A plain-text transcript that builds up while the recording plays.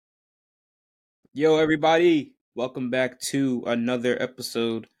Yo, everybody, welcome back to another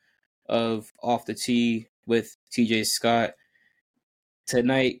episode of Off the Tee with TJ Scott.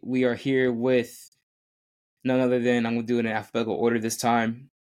 Tonight, we are here with none other than, I'm going to do it in alphabetical order this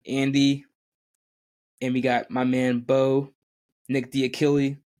time, Andy, and we got my man Bo, Nick D'Achille.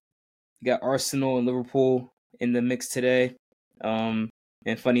 We got Arsenal and Liverpool in the mix today. And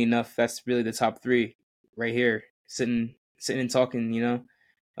funny enough, that's really the top three right here, sitting and talking,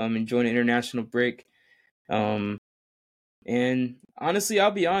 enjoying an international break. And honestly,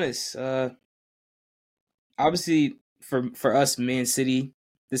 I'll be honest. Obviously, for us, Man City,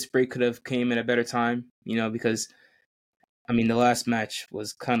 this break could have came at a better time. Because the last match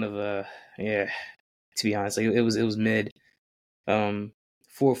was kind of yeah. To be honest, like it was mid.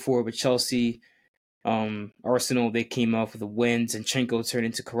 4-4 with Chelsea. Arsenal, they came off with a win. Zinchenko turned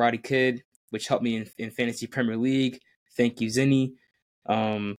into Karate Kid, which helped me in fantasy Premier League. Thank you, Zinni.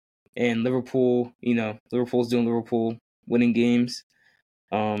 And Liverpool, Liverpool's doing Liverpool, winning games.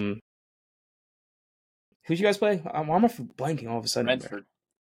 Who'd you guys play? I'm blanking all of a sudden.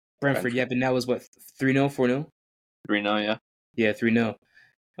 Brentford. Yeah, but now was what, 3-0, 4-0? 3-0, yeah. Yeah,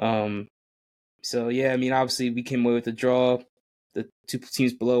 3-0. So yeah, obviously we came away with a draw. The two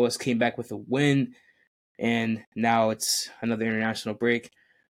teams below us came back with a win, and now it's another international break.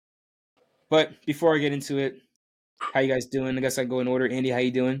 But before I get into it, how you guys doing? I guess I go in order. Andy, how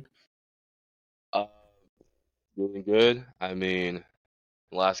you doing? Doing good.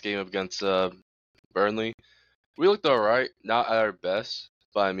 Last game against Burnley, we looked all right. Not at our best,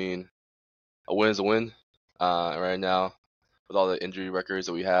 but a win is a win. Right now, with all the injury records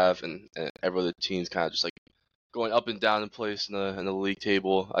that we have, and every other team's kind of just like going up and down in place in the league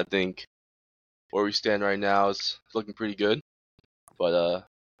table, I think where we stand right now is looking pretty good. But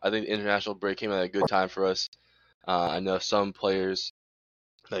I think the international break came at a good time for us. I know some players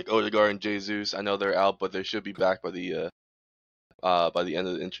like Odegaard and Jesus, I know they're out, but they should be back by the end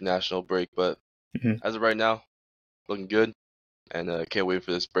of the international break. But as of right now, looking good, and can't wait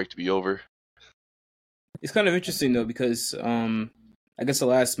for this break to be over. It's kind of interesting though, because I guess the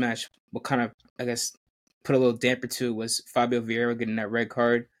last match, what kind of, put a little damper to it was Fabio Vieira getting that red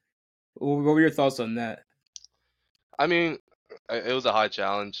card. What were your thoughts on that? It was a high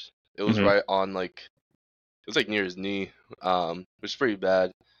challenge. It was right on it was like near his knee, which is pretty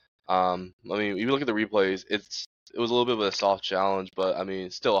bad. If you look at the replays, it was a little bit of a soft challenge, but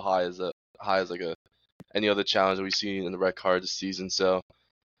it's still high as like any other challenge that we've seen in the red card this season. So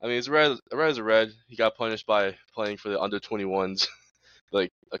it's red. A red is a red. He got punished by playing for the under 21s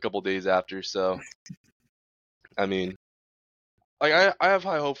like a couple days after. So I have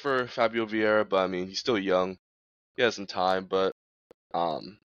high hope for Fabio Vieira, but he's still young. He has some time, but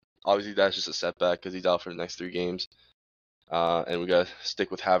obviously that's just a setback because he's out for the next 3 games. And we gotta stick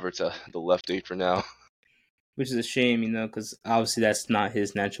with Havertz at the left 8 for now. Which is a shame, because obviously that's not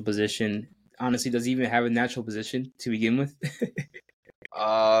his natural position. Honestly, does he even have a natural position to begin with?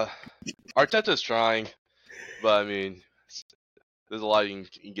 Arteta's trying, but there's a lot you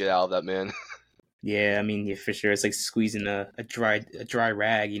can get out of that man. Yeah, for sure. It's like squeezing a dry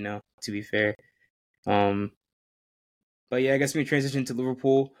rag, to be fair. But yeah, I guess we transition to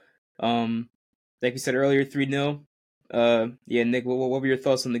Liverpool. Like we said earlier, 3-0. Yeah, Nick, what were your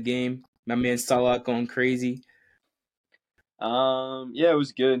thoughts on the game? My man Salah going crazy. Yeah, it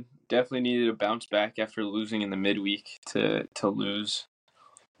was good. Definitely needed a bounce back after losing in the midweek to lose,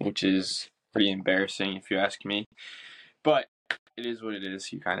 which is pretty embarrassing if you ask me. But it is what it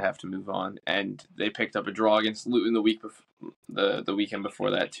is. You kind of have to move on. And they picked up a draw against Luton the weekend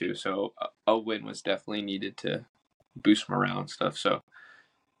before that too. So a win was definitely needed to boost morale and stuff. So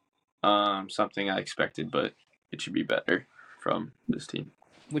something I expected, but it should be better from this team.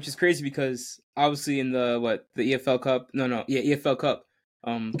 Which is crazy because obviously in the EFL Cup, EFL Cup,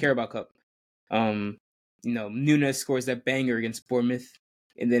 Carabao Cup, Nunes scores that banger against Bournemouth,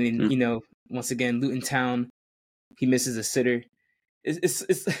 and then once again Luton Town, he misses a sitter. It's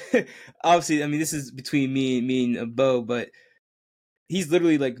obviously, this is between me and Bo, but he's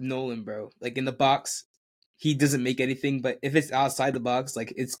literally like Nolan, bro. Like in the box, he doesn't make anything, but if it's outside the box,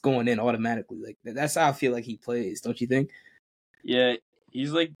 like it's going in automatically. Like that's how I feel like he plays, don't you think? Yeah,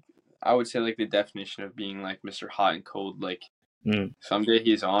 he's like, I would say like the definition of being like Mr. Hot and Cold. Like someday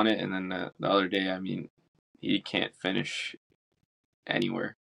he's on it, and then the other day, he can't finish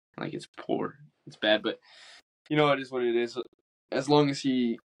anywhere. Like it's poor, it's bad, but it is what it is. As long as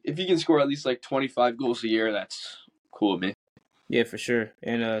if he can score at least like 25 goals a year, that's cool with me. Yeah, for sure.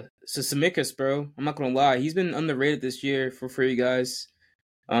 And so Tsimikas, bro, I'm not gonna lie, he's been underrated this year for you guys.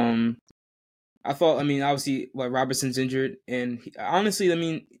 I thought, obviously, Robertson's injured, and honestly,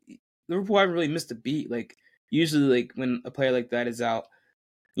 Liverpool haven't really missed a beat. Like usually, like when a player like that is out,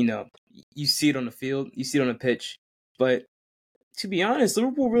 you know, you see it on the field, you see it on the pitch. But to be honest,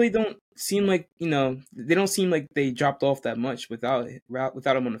 Liverpool really don't seem like they don't seem like they dropped off that much without him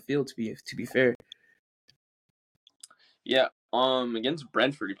on the field. To be fair. Yeah. Against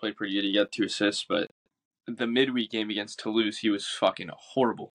Brentford, he played pretty good. He got 2 assists, but the midweek game against Toulouse, he was fucking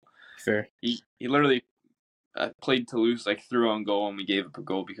horrible. Fair. He literally played Toulouse like through on goal, and we gave up a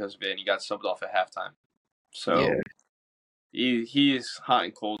goal because of it, and he got subbed off at halftime. So he is hot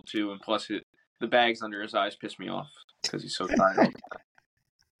and cold too, and plus the bags under his eyes piss me off because he's so tired.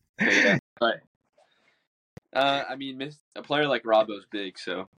 But I mean, a player like Robbo's big,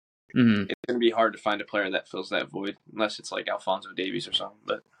 so it's gonna be hard to find a player that fills that void, unless it's like Alphonso Davies or something.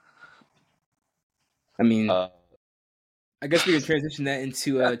 But I mean, I guess we can transition that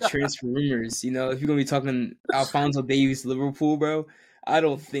into transfer rumors. You know, if you're gonna be talking Alphonso Davies, Liverpool, bro, I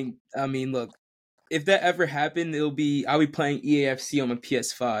don't think. I mean, look, if that ever happened, I'll be playing EAFC on my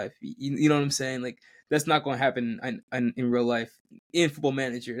PS5. You know what I'm saying? Like that's not gonna happen in real life. In Football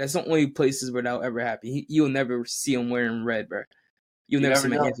Manager, that's the only places where that'll ever happen. You'll never see him wearing red, bro. You'll never see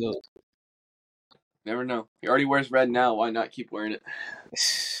him at Anfield. Never know. He already wears red now. Why not keep wearing it?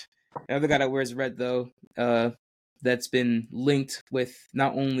 Another guy that wears red though, that's been linked with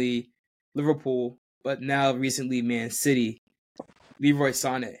not only Liverpool but now recently Man City, Leroy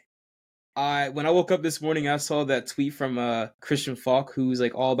Sané. When I woke up this morning, I saw that tweet from Christian Falk, who's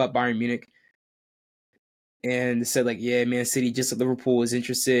like all about Bayern Munich, and it said like, yeah, Man City just like Liverpool is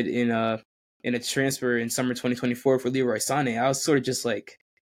interested in a transfer in summer 2024 for Leroy Sané. I was sort of just like,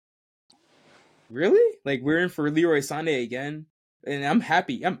 really? Like we're in for Leroy Sané again? And I'm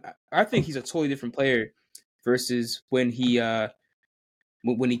happy. I think he's a totally different player versus when he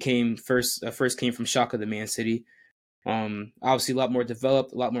came first came from Schalke to Man City. Obviously a lot more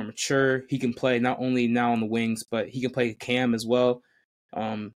developed, a lot more mature. He can play not only now on the wings, but he can play cam as well.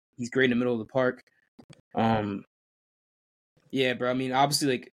 He's great in the middle of the park. Yeah, bro. I mean, obviously,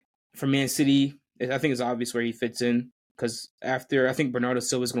 like for Man City, I think it's obvious where he fits in because after I think Bernardo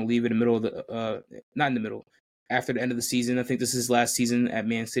Silva is going to leave in the middle of the not in the middle after the end of the season. I think this is his last season at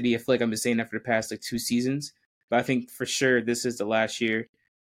Man City. I feel like I've been saying that for the past like 2 seasons, but I think for sure this is the last year.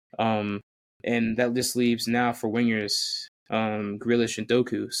 And that just leaves now for wingers, Grealish and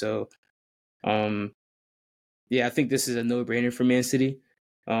Doku. So, yeah, I think this is a no-brainer for Man City.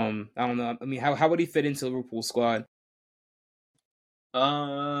 I don't know. I mean, how would he fit into Liverpool squad?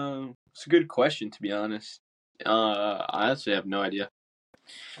 It's a good question, to be honest. I honestly have no idea.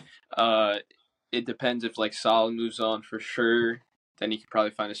 It depends if like Salah moves on for sure, then he could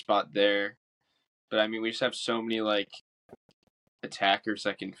probably find a spot there. But I mean, we just have so many like attackers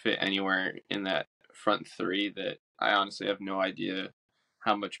that can fit anywhere in that front three that I honestly have no idea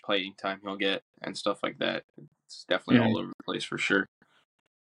how much playing time he'll get and stuff like that. It's definitely all over the place for sure.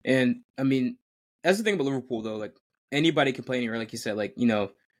 And I mean, that's the thing about Liverpool though. Like anybody can play anywhere, like you said. Like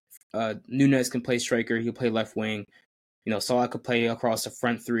Nunez can play striker. He'll play left wing. Salah could play across the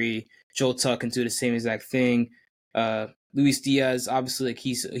front three. Jota can do the same exact thing. Luis Diaz, obviously, like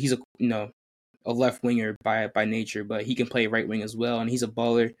he's a left winger by nature, but he can play right wing as well, and he's a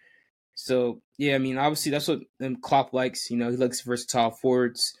baller. So yeah, I mean, obviously that's what Klopp likes. He likes versatile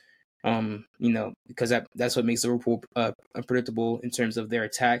forwards. Because that's what makes Liverpool unpredictable in terms of their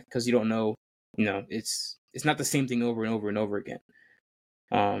attack, because you don't know. It's not the same thing over and over and over again.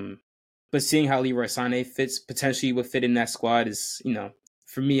 But seeing how Leroy Sané potentially would fit in that squad is,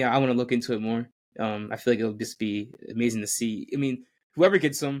 for me, I want to look into it more. I feel like it'll just be amazing to see. I mean, whoever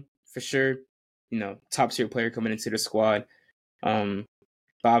gets him, for sure, top tier player coming into the squad. But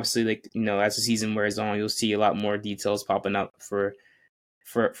obviously, like, as the season wears on, you'll see a lot more details popping up for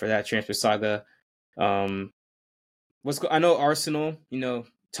that transfer saga. I know Arsenal,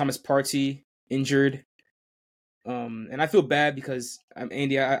 Thomas Partey injured. And I feel bad because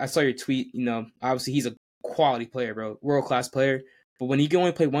Andy, I saw your tweet. Obviously he's a quality player, bro, world class player. But when he can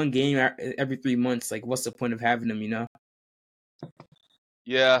only play one game every 3 months, like, what's the point of having him?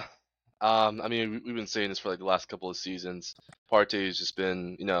 Yeah, I mean, we've been saying this for like the last couple of seasons. Partey has just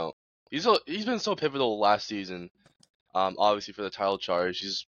been, he's been so pivotal last season. Obviously for the title charge,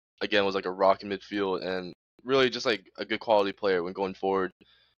 he's again was like a rock in midfield and really just like a good quality player when going forward.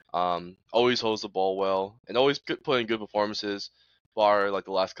 Always holds the ball well and always putting good performances, bar like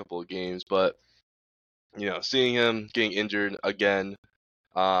the last couple of games. But seeing him getting injured again,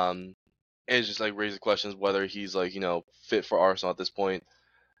 it's just like raises questions whether he's like fit for Arsenal at this point.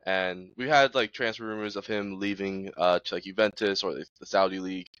 And we had like transfer rumors of him leaving to like Juventus or the Saudi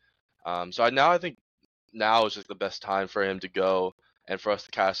league. So I think now is just the best time for him to go. and for us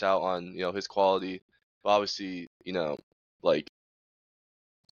to cash out on his quality. But obviously, like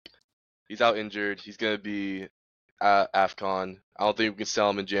he's out injured. He's gonna be at AFCON. I don't think we can sell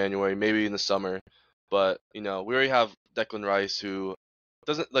him in January, maybe in the summer. But we already have Declan Rice, who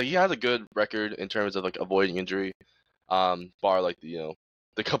doesn't he has a good record in terms of like avoiding injury, bar like the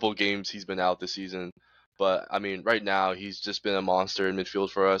couple of games he's been out this season. But I mean, right now he's just been a monster in midfield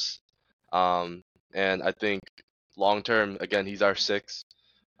for us. And I think long term, again, he's our six.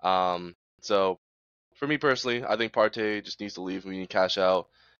 So for me personally, I think Partey just needs to leave. We need to cash out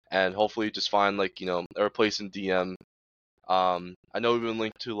and hopefully just find like a replacement DM. I know we've been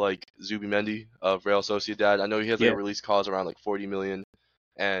linked to like Zubimendi of Real Sociedad. I know he has like a release clause around like 40 million,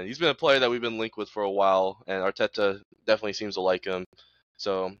 and he's been a player that we've been linked with for a while. And Arteta definitely seems to like him,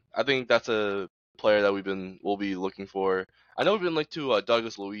 so I think that's a player that we'll be looking for. I know we've been linked to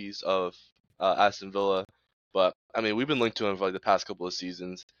Douglas Luiz of Aston Villa, but I mean we've been linked to him for like the past couple of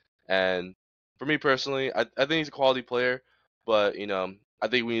seasons, and for me personally, I think he's a quality player, but I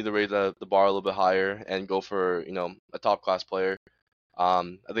think we need to raise the bar a little bit higher and go for a top class player. I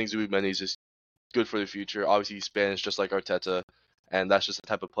think Zubimendi is just good for the future. Obviously he's Spanish just like Arteta, and that's just the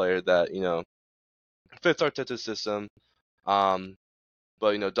type of player that fits Arteta's system. But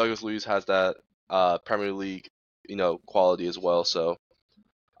Douglas Luiz has that Premier League quality as well, so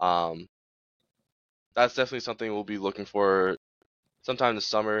that's definitely something we'll be looking for sometime this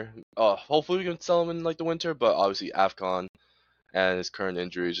summer. Hopefully we can sell him in like the winter, but obviously AFCON and his current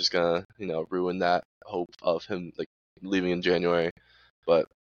injury is just gonna ruin that hope of him like leaving in January. But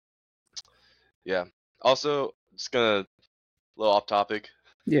yeah, also just a little off topic.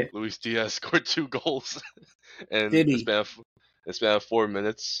 Yeah, Luis Diaz scored 2 goals in Did the span of 4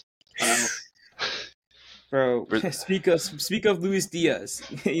 minutes. Bro, speak of Luis Diaz.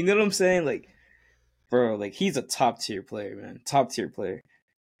 You know what I'm saying? Like, bro, like he's a top tier player, man. Top tier player.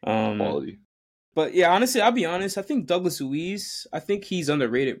 Quality. But yeah, honestly, I'll be honest. I think Douglas Luiz, I think he's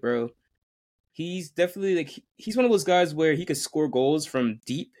underrated, bro. He's definitely like he's one of those guys where he could score goals from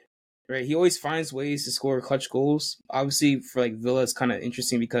deep, right? He always finds ways to score clutch goals. Obviously, for like Villa, it's kind of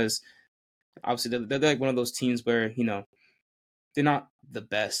interesting because obviously they're like one of those teams where they're not the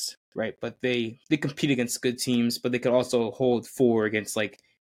best, right? But they compete against good teams, but they could also hold 4 against like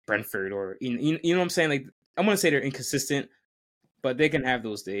Brentford or you know what I'm saying? Like I want to say they're inconsistent, but they can have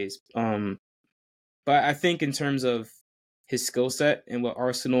those days. But I think in terms of his skill set and what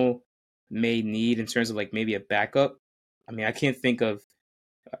Arsenal may need in terms of like maybe a backup, I mean, I can't think of.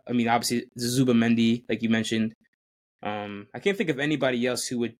 I mean, obviously Zubimendi, like you mentioned. I can't think of anybody else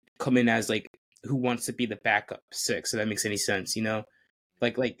who would come in as like who wants to be the backup 6. If that makes any sense,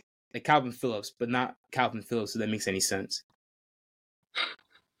 like Calvin Phillips, but not Calvin Phillips. If that makes any sense.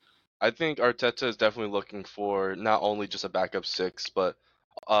 I think Arteta is definitely looking for not only just a backup 6, but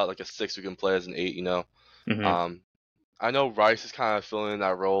like a 6 who can play as an 8. Mm-hmm. I know Rice is kind of filling in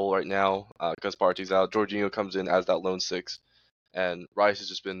that role right now because Partey's out. Jorginho comes in as that lone 6, and Rice has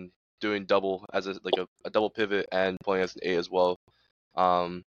just been doing double as a double pivot and playing as an 8 as well.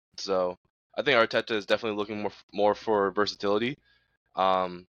 So I think Arteta is definitely looking more for versatility.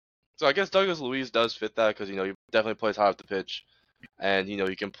 So I guess Douglas Luiz does fit that because he definitely plays high up the pitch, and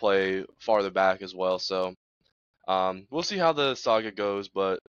he can play farther back as well. So we'll see how the saga goes,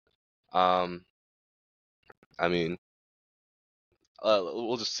 but I mean,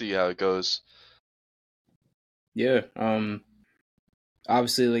 we'll just see how it goes. Yeah.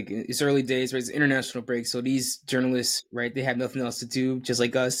 Obviously, like it's early days, right? It's international break, so these journalists, right, they have nothing else to do, just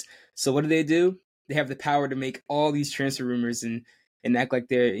like us. So what do? They have the power to make all these transfer rumors and act like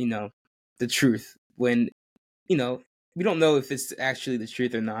they're the truth when we don't know if it's actually the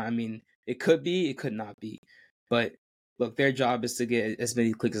truth or not. I mean, it could be, it could not be, but look, their job is to get as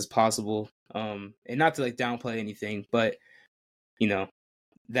many clicks as possible, and not to like downplay anything, but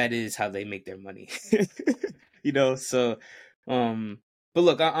that is how they make their money. So but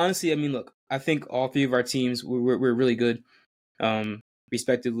look, honestly, I mean, look, I think all 3 of our teams we're really good,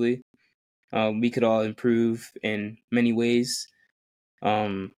 respectively. We could all improve in many ways,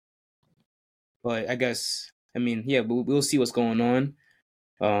 but I guess, I mean, yeah, we'll see what's going on.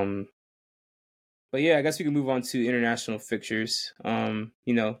 But yeah, I guess we can move on to international fixtures.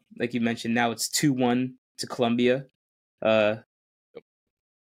 Like you mentioned, now it's 2-1 to Colombia. And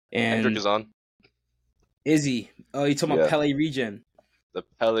Hendrick is on. Is he? Oh, you talking about Pele Regen? The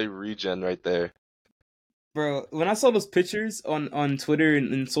Pele Regen right there. Bro, when I saw those pictures on Twitter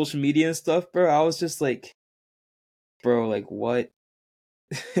and social media and stuff, bro, I was just like, bro, like what?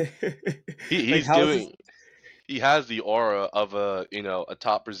 He's like, doing. He has the aura of a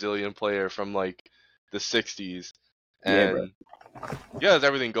top Brazilian player from like the '60s, and he has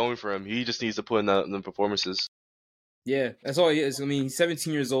everything going for him. He just needs to put in the performances. Yeah, that's all he is. I mean, he's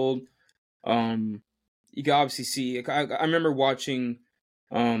 17 years old. You can obviously see. I remember watching.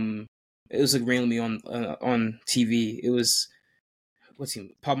 It was like randomly on TV. It was what's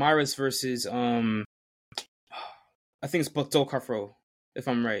he? Palmeiras versus I think it's Botafogo, if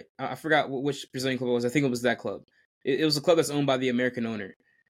I'm right. I forgot which Brazilian club it was. I think it was that club. It was a club that's owned by the American owner.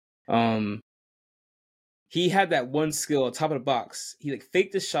 He had that one skill on top of the box. He like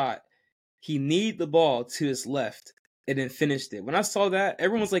faked the shot. He kneed the ball to his left and then finished it. When I saw that,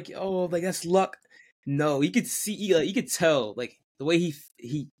 everyone was like, "Oh, like that's luck." No, you could see, you could tell, like the way he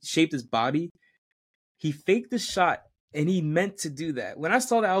shaped his body. He faked the shot and he meant to do that. When I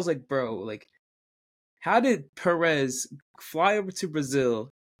saw that, I was like, "Bro, like, how did Perez fly over to Brazil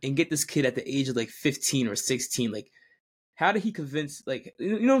and get this kid at the age of like 15 or 16? Like, how did he convince? Like,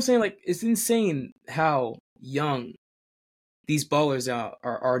 you know what I'm saying? Like, it's insane how young these ballers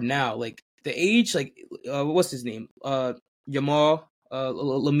are now. Like the age, like what's his name? Yamal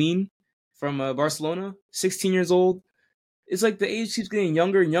Lamine from Barcelona, 16 years old. It's like the age keeps getting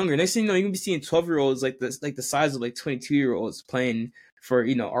younger and younger. Next thing you know, you're gonna be seeing 12-year-olds like the size of like 22-year-olds playing for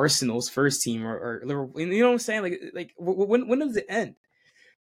Arsenal's first team or Liverpool. You know what I'm saying? Like when does it end?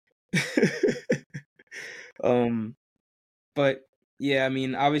 But yeah, I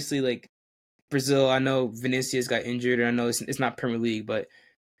mean, obviously, like Brazil, I know Vinicius got injured, and I know it's not Premier League, but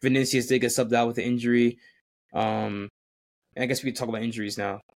Vinicius did get subbed out with an injury. And I guess we could talk about injuries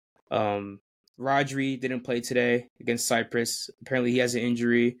now. Rodri didn't play today against Cyprus. Apparently, he has an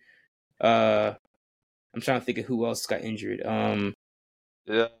injury. I'm trying to think of who else got injured.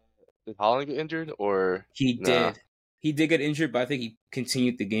 Did Haaland get injured or He nah? did. He did get injured, but I think he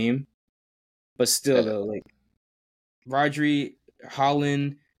continued the game. But still, Yeah. though, like Rodri,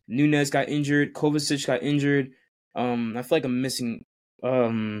 Haaland, Nunez got injured. Kovacic got injured. I feel like I'm missing.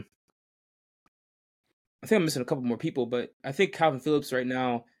 I think I'm missing a couple more people, but I think Calvin Phillips right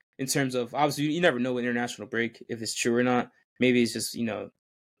now, in terms of obviously you never know with international break if it's true or not. Maybe it's just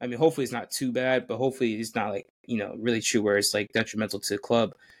I mean, hopefully it's not too bad, but hopefully it's not like really true where it's like detrimental to the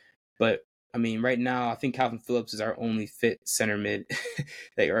club. But I mean, right now I think Calvin Phillips is our only fit center mid,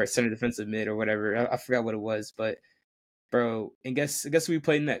 like or center defensive mid or whatever. I forgot what it was, but bro, and guess who we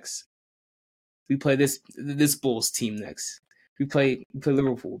play next? We play this Bulls team next. We play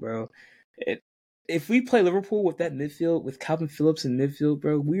Liverpool, bro. If we play Liverpool with that midfield, with Calvin Phillips in midfield,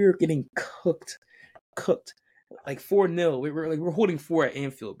 bro, we are getting cooked, like 4-0. We're holding 4 at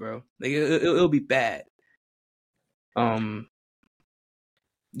Anfield, bro. Like it'll be bad.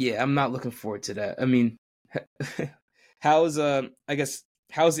 Yeah, I'm not looking forward to that. I mean, how's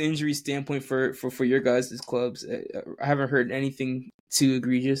how's the injury standpoint for your guys' clubs? I haven't heard anything too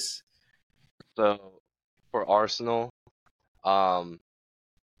egregious. So for Arsenal, a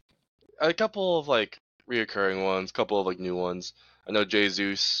couple of like reoccurring ones, couple of like new ones. I know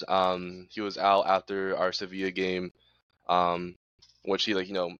Jesus, he was out after our Sevilla game, which he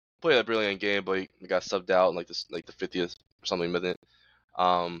played a brilliant game, but he got subbed out in like the 50th or something minute.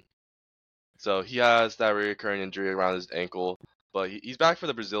 So he has that reoccurring injury around his ankle, but he's back for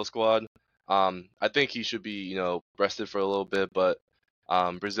the Brazil squad. I think he should be rested for a little bit, but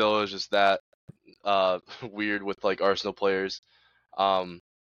Brazil is just that weird with like Arsenal players.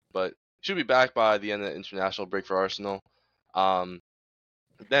 But should be back by the end of the international break for Arsenal.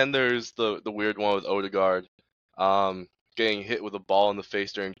 Then there's the weird one with Odegaard, getting hit with a ball in the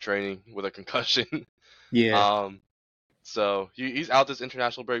face during training with a concussion. Yeah. So he's out this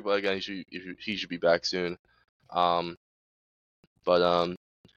international break, but again, he should be back soon. But I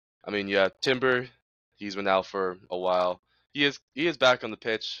mean, yeah, Timber, he's been out for a while. He is back on the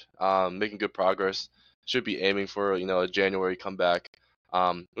pitch, making good progress. Should be aiming for a January comeback,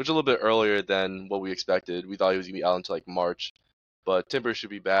 which is a little bit earlier than what we expected. We thought he was gonna be out until like March, but Timber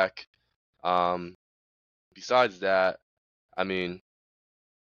should be back. Besides that, I mean,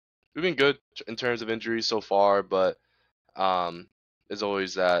 we've been good in terms of injuries so far, but there's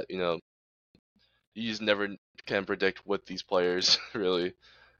always that you just never can predict with these players really.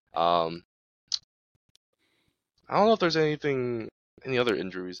 I don't know if there's any other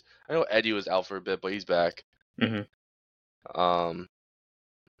injuries. I know Eddie was out for a bit, but he's back. Mm-hmm.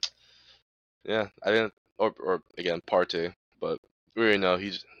 Yeah, I didn't, or again Partey, but we already know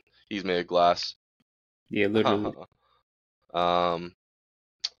he's made of glass. Yeah, literally. Yeah,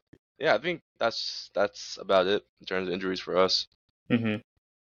 I think that's about it in terms of injuries for us. Mm-hmm.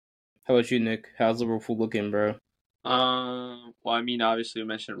 How about you, Nick? How's Liverpool looking, bro? Well, I mean, obviously, we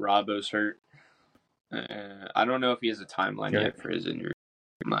mentioned Robbo's hurt. I don't know if he has a timeline yet for his injury.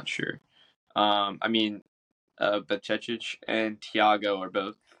 I'm not sure. I mean, Bacecic and Thiago are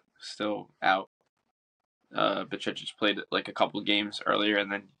both still out. Bacecic played like a couple games earlier,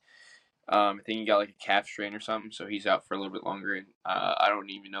 and then I think he got like a calf strain or something, so he's out for a little bit longer. And I don't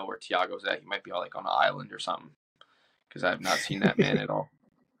even know where Thiago's at. He might be like on an island or something, because I have not seen that man at all.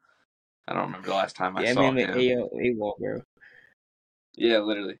 I don't remember the last time I saw him. AWOL, bro. Yeah,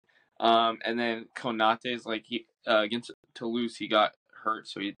 literally. And then Konate is like against Toulouse, he got hurt,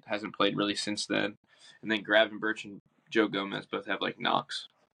 so he hasn't played really since then. And then Gravenberch and Joe Gomez both have like knocks.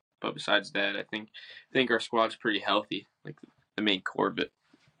 But besides that, I think our squad's pretty healthy, like the main core of it.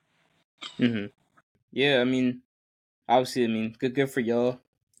 Mm-hmm. Yeah, I mean, obviously, good for y'all.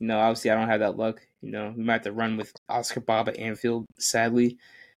 You know, obviously, I don't have that luck. You know, we might have to run with Oscar Bob at Anfield, sadly.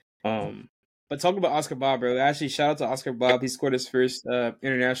 But talking about Oscar Bob, bro, actually, shout out to Oscar Bob. He scored his first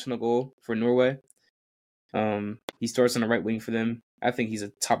international goal for Norway. He starts on the right wing for them. I think he's a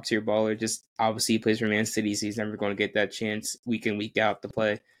top tier baller. Just obviously, he plays for Man City, so he's never going to get that chance week in, week out to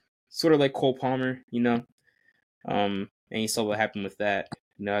play. Sort of like Cole Palmer, you know. And you saw what happened with that.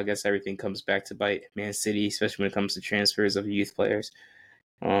 You know, I guess everything comes back to bite Man City, especially when it comes to transfers of youth players.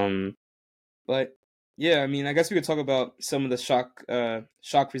 But yeah, I mean, I guess we could talk about some of the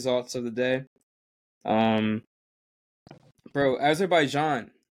shock results of the day. Bro,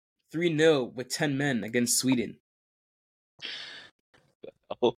 Azerbaijan 3-0 with 10 men against Sweden.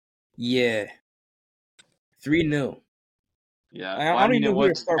 Oh. Yeah. 3-0. Yeah. I don't even know who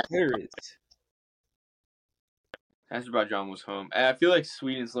their star player is. Azerbaijan was home. And I feel like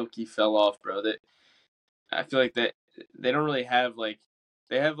Sweden's low-key fell off, bro. I feel like that they don't really have like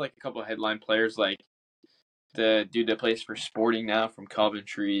they have like a couple of headline players like the dude that plays for Sporting now from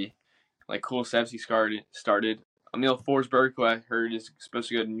Coventry, like Kulusevski started. Emil Forsberg, who I heard is supposed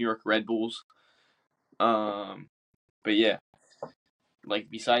to go to New York Red Bulls. But yeah, like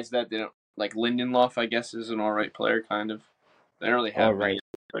besides that, they don't like Lindenlof. I guess is an all right player, kind of. They don't really have many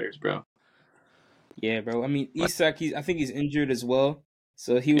players, bro. Yeah, bro. I mean, Isak, I think he's injured as well,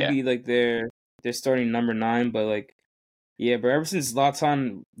 so he would be like their starting number 9. But like, yeah, bro. Ever since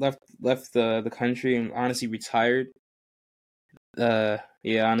Zlatan left the country and honestly retired, yeah,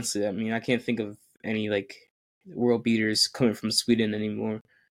 honestly, I mean, I can't think of any like world beaters coming from Sweden anymore.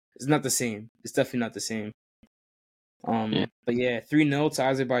 It's not the same. It's definitely not the same. But yeah, 3-0 to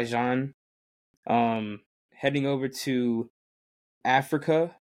Azerbaijan. Heading over to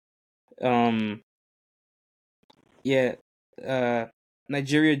Africa. Yeah,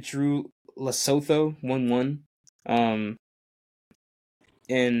 Nigeria drew Lesotho 1-1.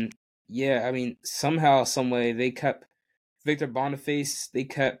 And yeah, I mean, somehow, someway, they kept Victor Boniface. They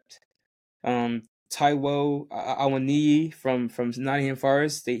kept Taiwo Awoniyi from Nottingham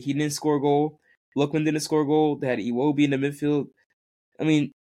Forest. He didn't score a goal. Lookman didn't score a goal. They had Iwobi in the midfield. I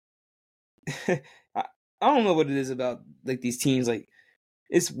mean, I don't know what it is about like these teams. Like,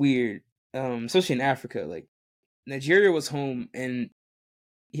 it's weird, especially in Africa. Like, Nigeria was home, and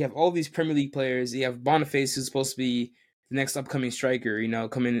you have all these Premier League players. You have Boniface, who's supposed to be the next upcoming striker. You know,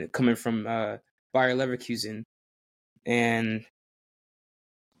 coming from Bayer Leverkusen, and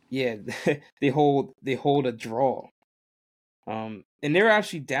yeah, they hold a draw. And they were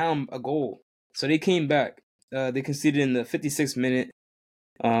actually down a goal, so they came back. They conceded in the 56th minute.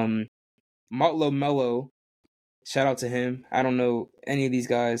 Motlo Mello, shout out to him. I don't know any of these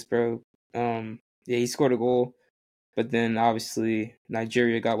guys, bro. Yeah, he scored a goal, but then obviously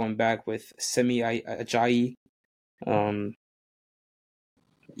Nigeria got one back with Semi Ajayi. The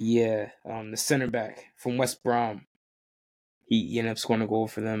center back from West Brom. He ended up scoring a goal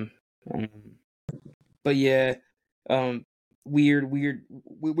for them. But yeah, weird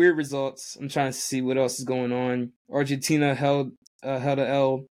results. I'm trying to see what else is going on. Argentina held a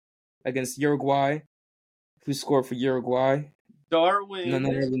L against Uruguay. Who scored for Uruguay? Darwin. None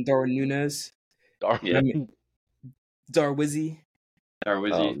other than Darwin Núñez. Darwizzy.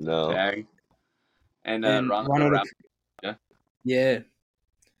 Oh, no. Tag. And Ronald. Yeah.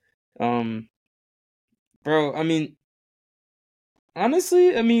 Bro, I mean,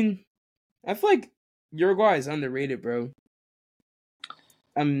 honestly, I feel like Uruguay is underrated, bro.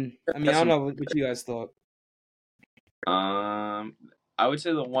 I don't know what you guys thought. I would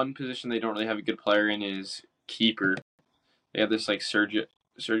say the one position they don't really have a good player in is keeper. They have this like Sergio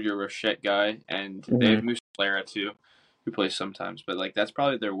Rochette guy, and they have Muslera too, who plays sometimes. But like that's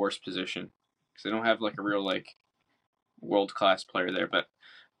probably their worst position because they don't have like a real like world class player there. But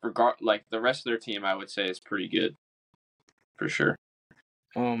like the rest of their team, I would say is pretty good, for sure.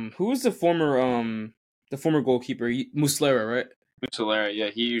 Who was the former goalkeeper? Muslera, right? Muslera, yeah,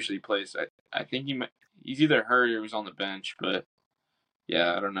 he usually plays. I think he's either hurt or was on the bench, but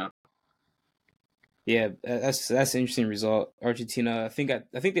yeah, I don't know. Yeah, that's an interesting result. Argentina, I think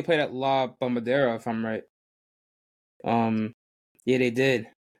they played at La Bombonera, if I'm right. Yeah, they did.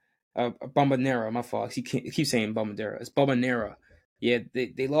 Bombonera, my fault. He keeps saying Bombonera. It's Bombonera. Yeah,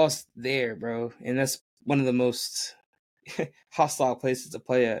 they lost there, bro, and that's one of the most hostile places to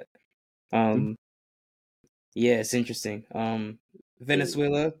play at. Yeah, it's interesting.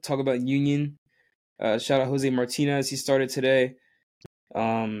 Venezuela, talk about Union. Shout out Jose Martinez. He started today.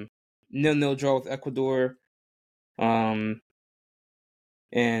 0-0 draw with Ecuador. And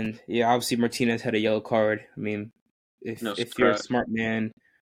yeah, obviously Martinez had a yellow card. I mean, if you're a smart man,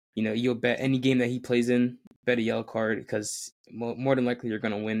 you'll bet any game that he plays in, bet a yellow card because more than likely you're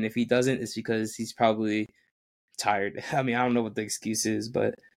gonna win. If he doesn't, it's because he's probably tired. I mean, I don't know what the excuse is,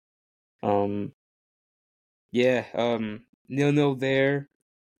 but yeah, 0-0 there,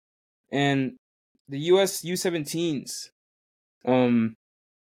 and the U.S. U17s,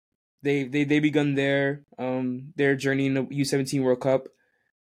 they begun their journey in the U17 World Cup,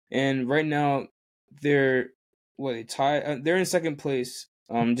 and right now they're they tie. They're in second place,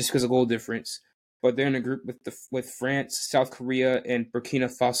 just because of goal difference, but they're in a group with France, South Korea, and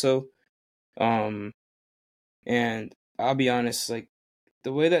Burkina Faso. And I'll be honest, like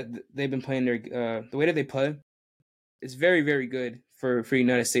the way that they've been playing the way that they play, is very very good for the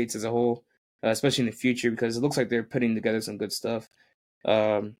United States as a whole, especially in the future because it looks like they're putting together some good stuff.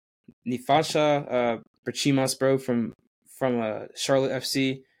 Nifasha Berchimas, bro, from Charlotte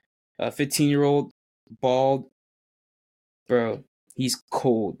FC, 15-year-old, bald, bro. He's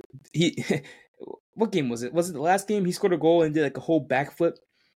cold. He what game was it? Was it the last game? He scored a goal and did like a whole backflip.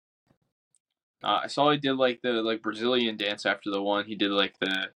 I saw he did like the Brazilian dance after the one. He did like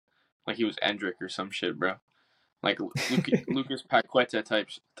he was Endrick or some shit, bro. Like Lucas Paqueta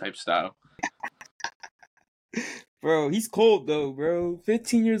type style. Bro, he's cold though, bro.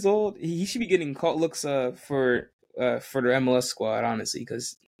 15 years old. He should be getting caught looks for the MLS squad, honestly,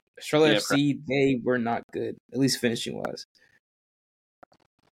 because Charlotte FC, they were not good, at least finishing wise.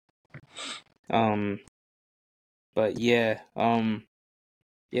 But yeah,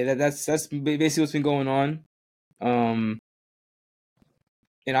 that's basically what's been going on. And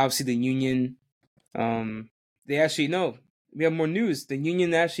obviously the Union, they actually we have more news. The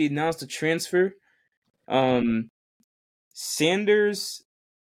Union actually announced a transfer. Sanders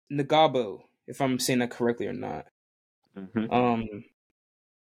Nagabo, if I'm saying that correctly or not. Mm-hmm.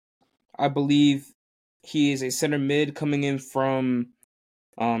 I believe he is a center mid coming in from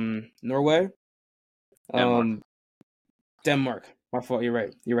Norway. Denmark. My fault. You're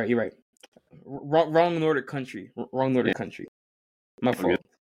right. Wrong Nordic country. Country. My fault.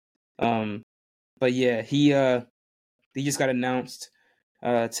 But yeah, he just got announced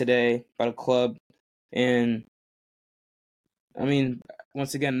today by the club, and I mean,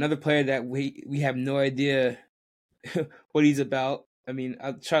 once again, another player that we have no idea what he's about. I mean,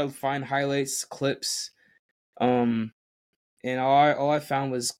 I'll try to find highlights, clips, and all I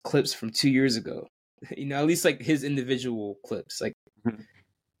found was clips from 2 years ago. At least like his individual clips, like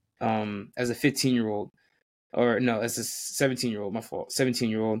as a 15-year-old, or no, as a 17-year-old. My fault,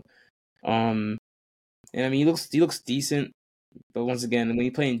 17-year-old. And I mean, he looks decent, but once again, when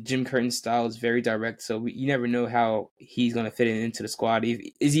you playing Jim Curtin style, it's very direct. So you never know how he's gonna fit into the squad.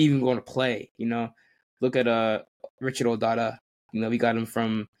 Is he even going to play? Look at Richard Odada. We got him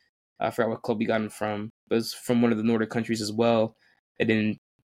from I forgot what club we got him from. But it's from one of the Nordic countries as well. And then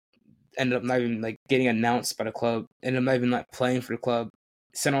ended up not even like getting announced by the club. Ended up not even like playing for the club.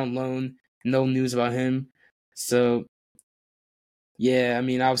 Sent on loan. No news about him. So yeah, I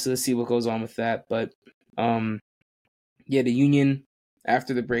mean, obviously, let's see what goes on with that. But yeah, the Union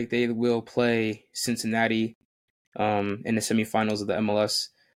after the break they will play Cincinnati in the semifinals of the MLS.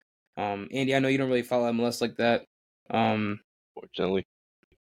 Andy, I know you don't really follow MLS like that. Fortunately.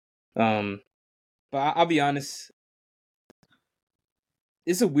 But I'll be honest,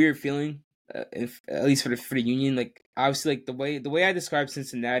 it's a weird feeling. If at least for the Union, like obviously, like the way I describe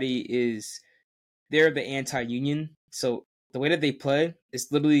Cincinnati is they're the anti-Union. So the way that they play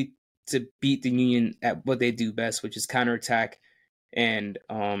is literally to beat the Union at what they do best, which is counterattack and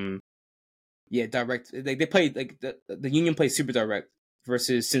direct. Like they play like the Union plays super direct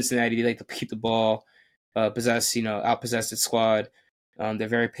versus Cincinnati. They like to keep the ball, outpossess the squad. They're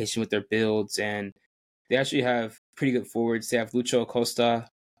very patient with their builds, and they actually have pretty good forwards. They have Lucho Acosta.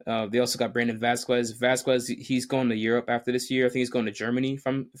 They also got Brandon Vasquez. Vasquez, he's going to Europe after this year. I think he's going to Germany, if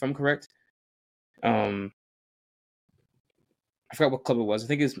I'm correct. I forgot what club it was. I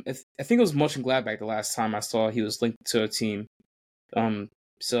think it was Mönchengladbach the last time I saw he was linked to a team.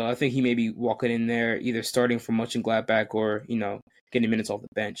 So I think he may be walking in there either starting from Mönchengladbach or getting minutes off the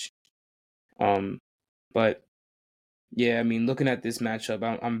bench. But yeah, I mean, looking at this matchup,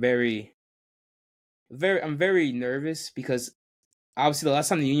 I'm very nervous because obviously the last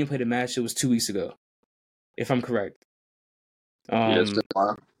time the Union played a match, it was 2 weeks ago, if I'm correct. Yes.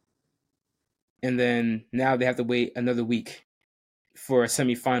 And then now they have to wait another week for a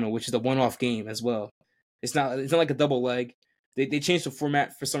semifinal, which is a one-off game as well. It's not like a double leg. They changed the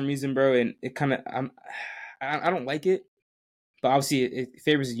format for some reason, bro, and it kind of I don't like it. But obviously, it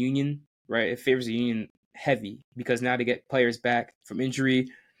favors the Union, right? It favors the Union heavy because now they get players back from injury.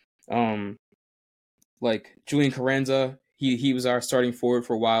 Like Julian Carranza, he was our starting forward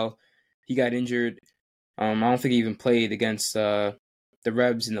for a while. He got injured. I don't think he even played against the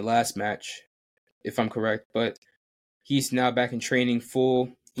Rebs in the last match, if I'm correct. But he's now back in training full,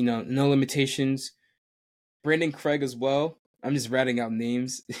 no limitations. Brandon Craig as well. I'm just ratting out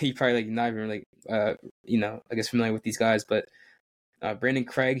names. He probably like not even like I guess familiar with these guys, but Brandon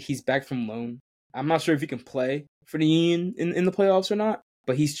Craig, he's back from loan. I'm not sure if he can play for the Union in the playoffs or not,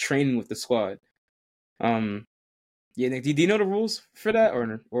 but he's training with the squad. Yeah, Nick, do you know the rules for that,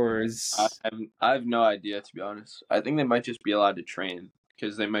 or is I have no idea, to be honest. I think they might just be allowed to train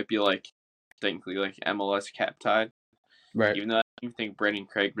because they might be like technically like MLS cap tied, right? Even though I don't think Brandon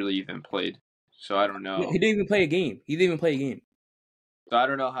Craig really even played, so I don't know. He didn't even play a game. So I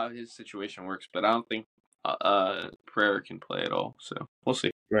don't know how his situation works, but I don't think Pereira can play at all. So we'll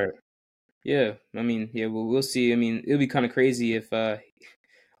see. Right. Yeah. I mean, yeah, we'll see. I mean, it'll be kind of crazy if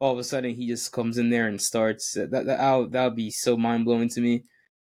all of a sudden he just comes in there and starts. That would be so mind blowing to me.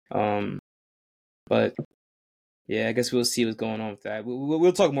 But yeah, I guess we'll see what's going on with that.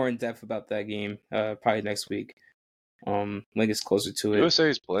 We'll talk more in depth about that game probably next week. When it gets closer to it. USA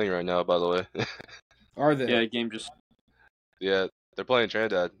is playing right now, by the way. Are they? Yeah, game just. Yeah, they're playing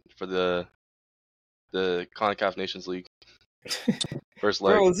Trinidad for the CONCACAF Nations League. First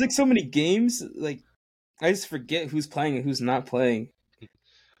leg. Bro, it's like so many games. Like I just forget who's playing and who's not playing.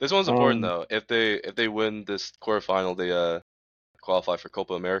 This one's important though. If they win this quarterfinal, they qualify for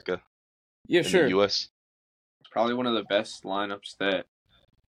Copa America. Yeah, sure. In the US. It's probably one of the best lineups that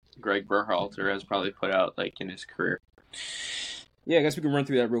Greg Berhalter has probably put out like in his career. Yeah, I guess we can run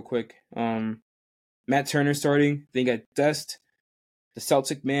through that real quick. Matt Turner starting. Then you got Dest, the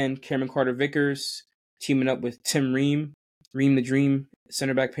Celtic man, Cameron Carter-Vickers, teaming up with Tim Ream the Dream,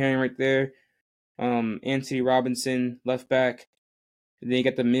 center back pairing right there. Anthony Robinson, left back. And then you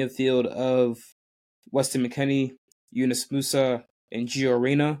got the midfield of Weston McKennie, Yunus Musa, and Gio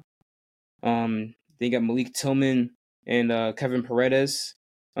Reyna. Then you got Malik Tillman and Kevin Paredes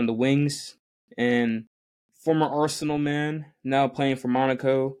on the wings. And former Arsenal man, now playing for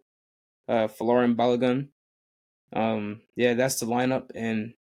Monaco, Folarin Balogun. Yeah, that's the lineup.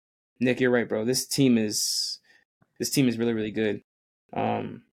 And Nick, you're right, bro. This team is really, really good.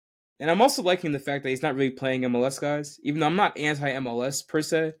 And I'm also liking the fact that he's not really playing MLS guys, even though I'm not anti-MLS per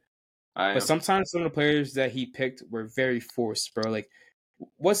se. But sometimes some of the players that he picked were very forced, bro. Like,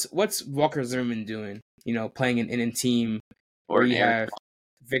 what's Walker Zimmerman doing? Playing in a team where you have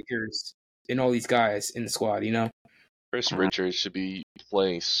Vickers and all these guys in the squad. Chris Richards should be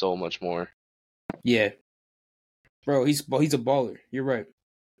playing so much more. Yeah, bro, he's a baller. You're right.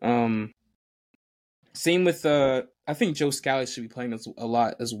 Same with I think Joe Scally should be playing a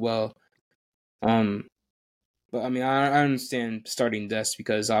lot as well. But I mean, I understand starting Dest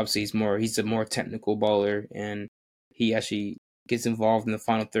because obviously he's a more technical baller, and he actually gets involved in the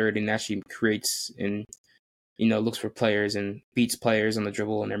final third and actually creates and looks for players and beats players on the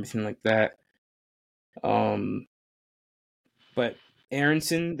dribble and everything like that. But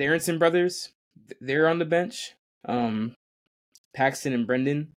the Aronson brothers, they're on the bench. Paxton and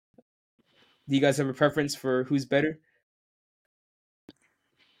Brendan. Do you guys have a preference for who's better?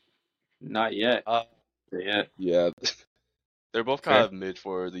 Not yet. Yeah. They're both kind of mid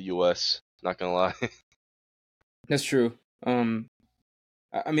for the US, not gonna lie. That's true. I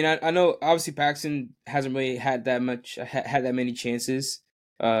mean, I know obviously Paxton hasn't really had that many chances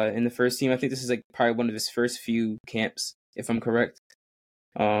in the first team. I think this is like probably one of his first few camps, if I'm correct.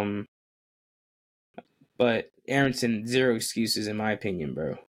 But Aronson, zero excuses in my opinion,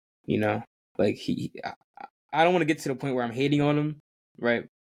 bro. Like I don't want to get to the point where I'm hating on him, right?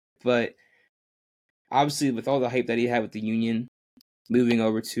 But obviously, with all the hype that he had with the Union, moving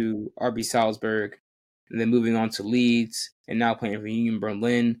over to RB Salzburg, and then moving on to Leeds, and now playing for Union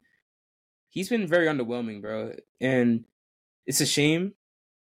Berlin, he's been very underwhelming, bro. And it's a shame,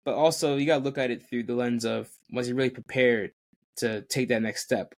 but also you gotta look at it through the lens of, was he really prepared to take that next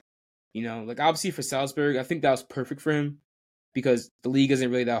step? Like obviously for Salzburg, I think that was perfect for him because the league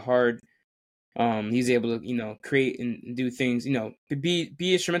isn't really that hard. He's able to, create and do things, be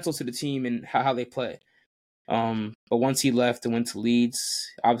instrumental to the team and how they play. But once he left and went to Leeds,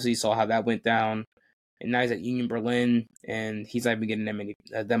 obviously you saw how that went down. And now he's at Union Berlin, and he's not even getting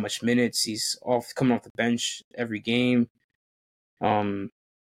that much minutes. He's coming off the bench every game.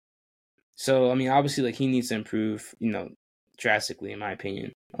 So I mean, obviously, like he needs to improve, drastically, in my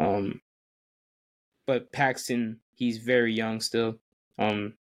opinion. But Paxton, he's very young still.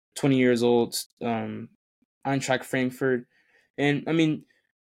 20 years old. Eintracht Frankfurt, and I mean,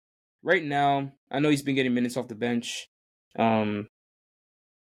 right now, I know he's been getting minutes off the bench. And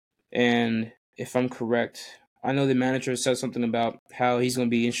if I'm correct, I know the manager said something about how he's going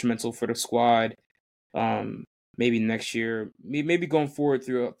to be instrumental for the squad. Maybe next year, maybe going forward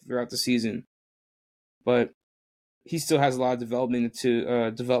throughout the season. But he still has a lot of development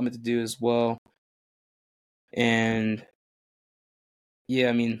to do as well. And yeah,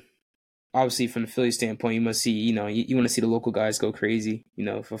 I mean, obviously from the Philly standpoint, you must see, you want to see the local guys go crazy,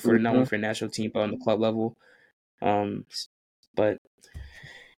 for not only for the national team but on the club level. But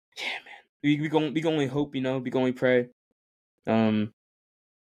yeah, man, we can only hope, we can only pray. And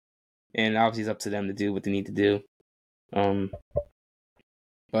obviously it's up to them to do what they need to do.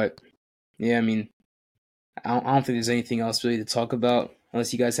 But yeah, I mean, I don't think there's anything else really to talk about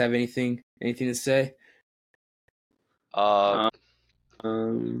unless you guys have anything to say. That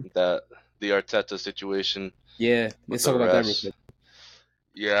the Arteta situation. Yeah, let's talk about that real quick.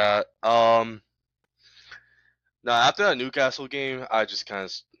 Yeah. Now after that Newcastle game, I just kind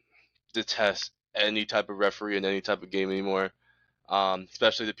of detest any type of referee in any type of game anymore.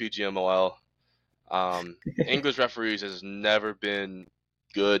 Especially the PGMOL. English referees has never been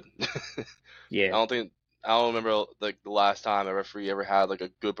good. Yeah. I don't remember like the last time a referee ever had like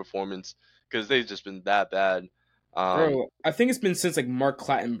a good performance because they've just been that bad. Bro, I think it's been since like Mark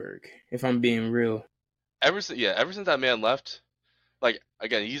Clattenburg, if I'm being real. Ever since that man left, like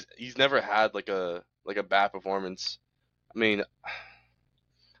again, he's never had like a bad performance. I mean,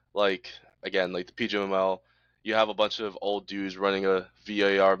 like again, like the PGML, you have a bunch of old dudes running a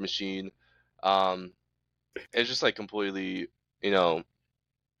VAR machine. It's just like completely, they're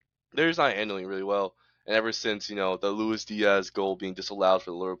just not handling really well. And ever since, the Luis Diaz goal being disallowed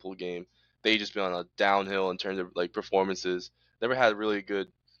for the Liverpool game, they just been on a downhill in terms of like performances. Never had really good,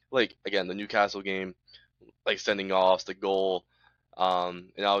 like again, the Newcastle game, like sending offs, the goal,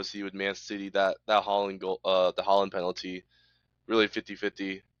 and obviously with Man City that Holland goal, the Holland penalty, really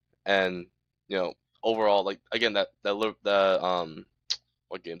 50-50, and overall like again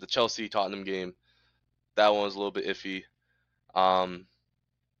what game, the Chelsea Tottenham game, that one was a little bit iffy.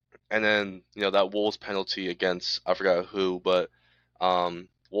 And then, that Wolves penalty against, I forgot who, but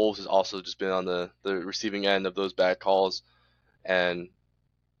Wolves has also just been on the receiving end of those bad calls. And,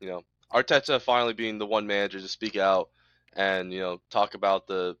 Arteta finally being the one manager to speak out and, talk about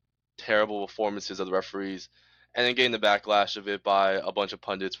the terrible performances of the referees and then getting the backlash of it by a bunch of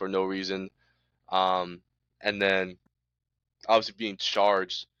pundits for no reason. And then obviously being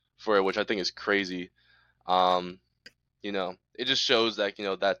charged for it, which I think is crazy. It just shows that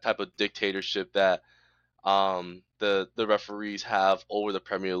that type of dictatorship that the referees have over the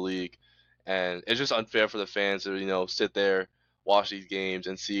Premier League, and it's just unfair for the fans to sit there, watch these games,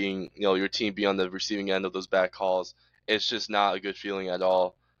 and seeing your team be on the receiving end of those bad calls. It's just not a good feeling at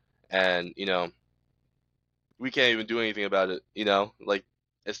all, and we can't even do anything about it. Like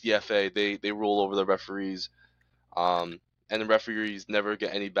it's the FA, they rule over the referees, and the referees never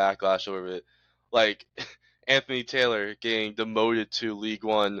get any backlash over it. Like Anthony Taylor getting demoted to League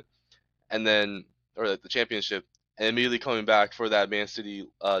One, and then or the Championship, and immediately coming back for that Man City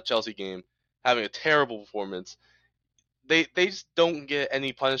Chelsea game, having a terrible performance. They just don't get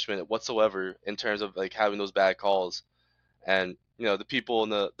any punishment whatsoever in terms of like having those bad calls, and the people in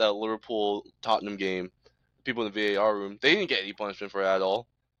that Liverpool Tottenham game, the people in the VAR room, they didn't get any punishment for it at all.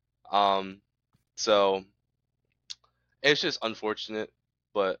 So it's just unfortunate.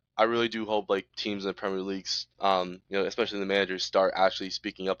 But I really do hope like teams in the Premier League, especially the managers, start actually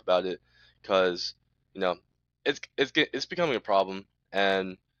speaking up about it, because it's becoming a problem,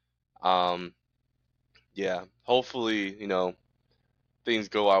 and yeah, hopefully things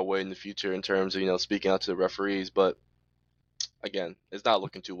go our way in the future in terms of speaking out to the referees. But again, it's not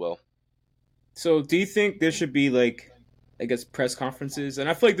looking too well. So, do you think there should be like, I guess, press conferences? And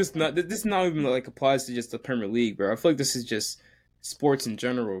I feel like this not even like applies to just the Premier League, bro. I feel like this is just sports in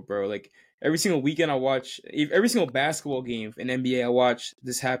general, bro. Like every single weekend I watch, every single basketball game in NBA I watch,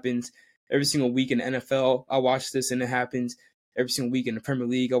 this happens. Every single week in the NFL I watch this and it happens. Every single week in the Premier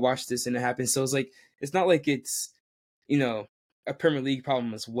League I watch this and it happens. So it's like it's not like it's a Premier League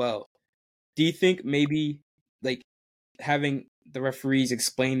problem as well. Do you think maybe like having the referees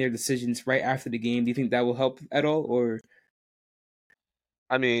explain their decisions right after the game? Do you think that will help at all, or?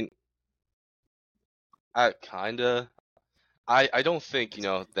 I mean, I don't think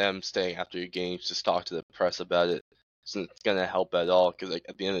them staying after your games to talk to the press about it isn't gonna help at all. Because like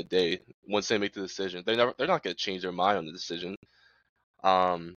at the end of the day, once they make the decision, they're not gonna change their mind on the decision.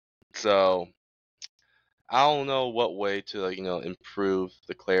 So I don't know what way to improve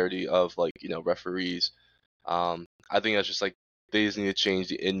the clarity of referees. I think that's just like they just need to change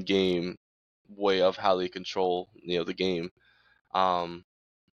the in-game way of how they control the game.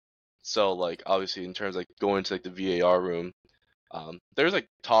 So like obviously in terms of like going to like the VAR room, there's like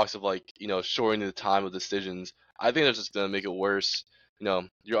talks of like shortening the time of decisions. I think that's just gonna make it worse.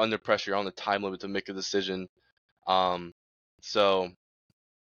 You're under pressure, you're on the time limit to make a decision. So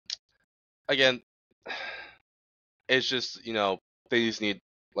again, it's just they just need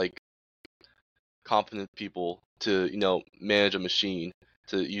like competent people to manage a machine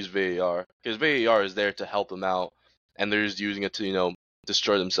to use VAR, because VAR is there to help them out, and they're just using it to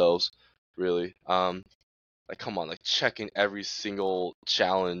destroy themselves, really. Like come on, like checking every single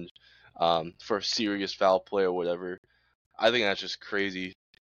challenge for a serious foul play or whatever. I think that's just crazy.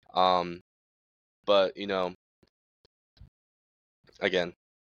 But again,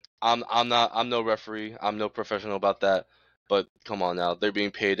 I'm no referee. I'm no professional about that. But come on now, they're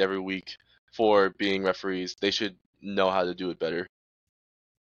being paid every week for being referees. They should know how to do it better.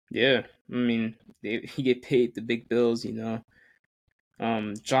 Yeah, I mean, he get paid the big bills,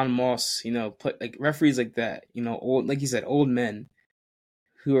 John Moss, put like referees like that, old, like you said, old men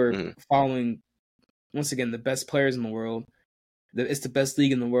who are following, once again, the best players in the world. It's the best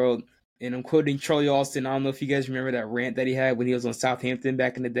league in the world. And I'm quoting Charlie Austin. I don't know if you guys remember that rant that he had when he was on Southampton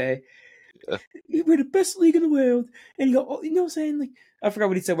back in the day. We're the best league in the world. And you go, oh, you know what I'm saying? Like, I forgot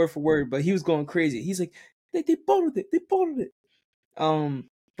what he said word for word, but he was going crazy. He's like, they bottled it. They bottled it.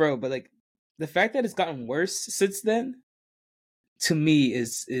 Bro, but like the fact that it's gotten worse since then, to me,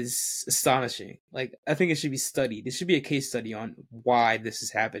 is astonishing. Like, I think it should be studied. It should be a case study on why this is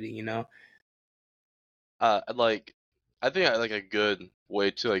happening, Like I think like a good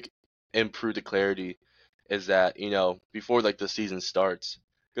way to like improve the clarity is that before like the season starts,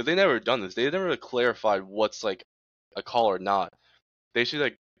 because they never done this. They never really clarified what's like a call or not. They should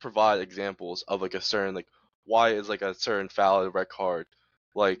like provide examples of like a certain like why is like a certain foul a red card.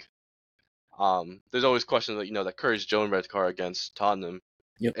 Like there's always questions like that Curtis Jones red card against Tottenham.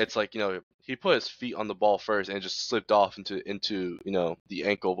 Yep. It's like he put his feet on the ball first and it just slipped off into the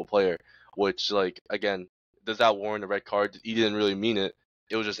ankle of a player, which like again, does that warrant a red card? He didn't really mean it.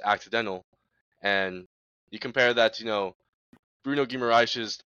 It was just accidental. And you compare that to Bruno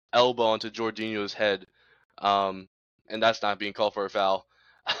Guimaraes' elbow onto Jorginho's head, and that's not being called for a foul.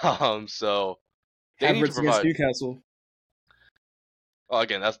 So they need to provide. Against Newcastle. Oh,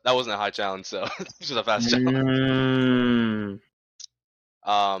 again, that wasn't a high challenge, so it's just a fast challenge.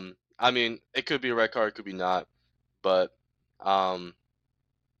 I mean, it could be a red card, it could be not, but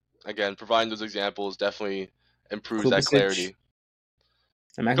again, providing those examples definitely improves that clarity.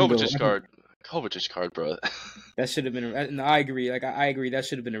 Kovacic card, bro. That should have been. No, I agree. Like I agree. That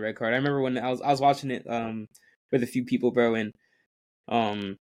should have been a red card. I remember when I was watching it with a few people, bro, and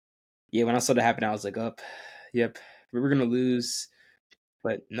yeah, when I saw that happen, I was like, yep, we're gonna lose,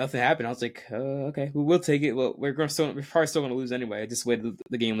 but nothing happened. I was like, okay, we'll take it. Well, we're probably still gonna lose anyway. Just the way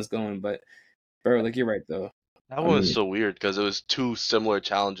the game was going, but bro, like you're right though. That one was so weird because it was two similar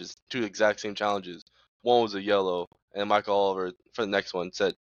challenges, two exact same challenges. One was a yellow, and Michael Oliver for the next one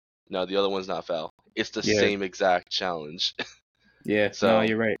said, "No, the other one's not foul. It's the same exact challenge." Yeah, so no,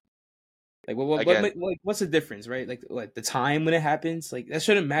 you're right. Like, what's the difference, right? Like the time when it happens, like that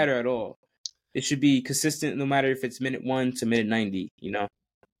shouldn't matter at all. It should be consistent, no matter if it's minute 1 to minute 90.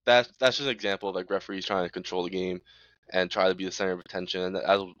 That's just an example of like referees trying to control the game and try to be the center of attention. And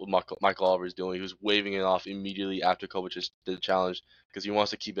that's what Michael Oliver is doing. He was waving it off immediately after Kovacic did the challenge because he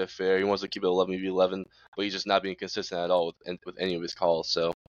wants to keep it fair. He wants to keep it 11v11, but he's just not being consistent at all with any of his calls.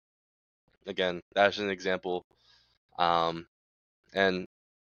 So again, that's an example. And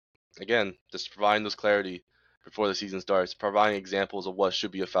again, just providing those clarity before the season starts, providing examples of what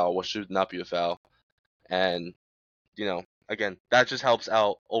should be a foul, what should not be a foul, and again, that just helps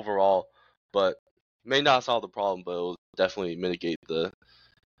out overall, but may not solve the problem, but it will definitely mitigate the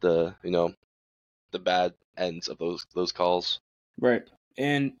bad ends of those calls. Right,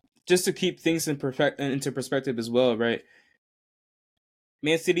 and just to keep things into perspective as well, right?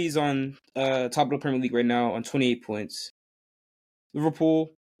 Man City's on top of the Premier League right now on 28 points.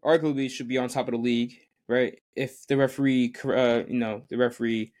 Liverpool arguably should be on top of the league, right? If the referee, the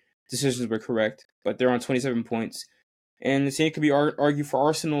referee decisions were correct, but they're on 27 points. And the same could be argued for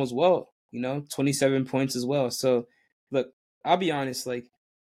Arsenal as well. 27 points as well. So, look, I'll be honest. Like,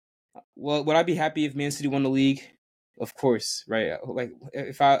 well, would I be happy if Man City won the league? Of course, right? Like,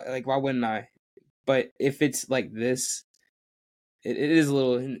 if I like, why wouldn't I? But if it's like this, it is a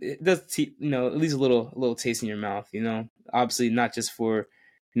little. It does, at least a little taste in your mouth. Obviously not just for,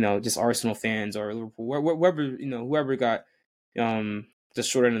 just Arsenal fans or Liverpool, whoever whoever got the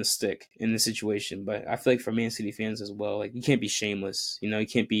short end of the stick in this situation. But I feel like for Man City fans as well, like you can't be shameless. You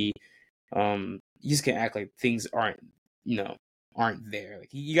can't be. You just can't act like things aren't there. Like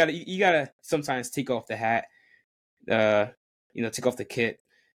you gotta sometimes take off the hat, take off the kit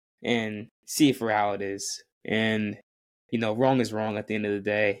and see it for how it is. And wrong is wrong at the end of the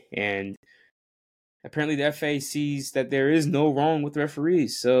day. And apparently the FA sees that there is no wrong with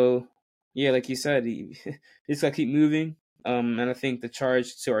referees. So yeah, like you said, just gotta keep moving. And I think the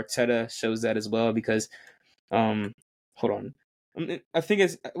charge to Arteta shows that as well because, hold on. I think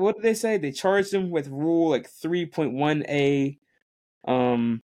it's, what did they say? They charged him with rule like 3.1A.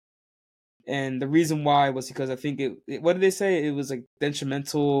 And the reason why was because I think what did they say? It was like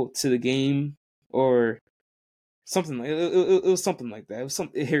detrimental to the game or something like it was something like that. It was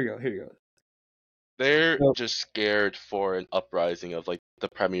something. Here you go. They're just scared for an uprising of like the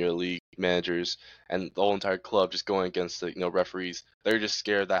Premier League managers and the whole entire club just going against the referees. They're just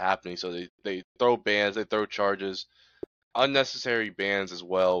scared of that happening, so they throw bans, they throw charges, unnecessary bans as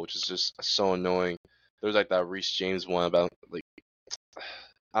well, which is just so annoying. There's like that Reece James one about like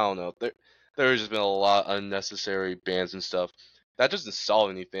I don't know. There's just been a lot of unnecessary bans and stuff. That doesn't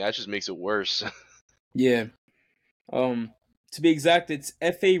solve anything. That just makes it worse. Yeah. To be exact, it's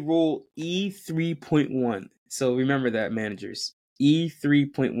FA Rule E3.1. So remember that, managers.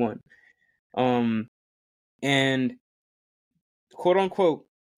 E3.1. And quote unquote,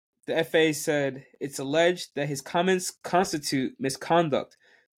 the FA said it's alleged that his comments constitute misconduct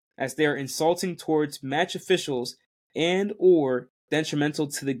as they are insulting towards match officials and or detrimental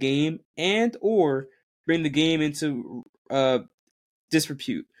to the game and or bring the game into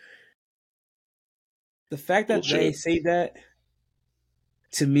disrepute. The fact that they say that,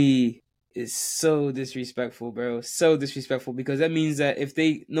 to me, is so disrespectful, bro. So disrespectful because that means that if they,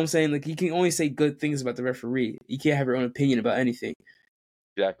 you know what I'm saying, like you can only say good things about the referee. You can't have your own opinion about anything.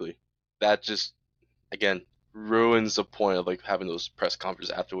 Exactly. That just, again, ruins the point of like having those press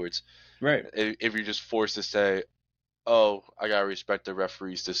conferences afterwards. Right. If you're just forced to say, "Oh, I gotta respect the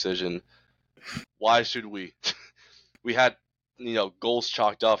referee's decision," why should we? We had goals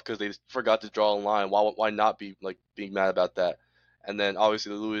chalked off because they forgot to draw a line. Why not be like being mad about that? And then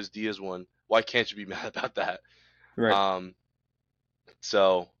obviously the Luis Diaz one. Why can't you be mad about that? Right.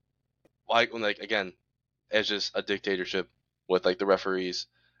 So why again, it's just a dictatorship with like the referees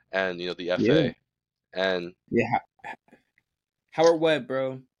and the FA. Yeah. And yeah. Howard Webb,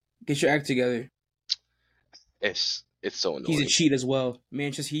 bro, get your act together. It's so annoying. He's a cheat as well.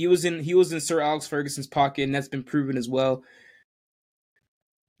 Manchester. He was in Sir Alex Ferguson's pocket, and that's been proven as well.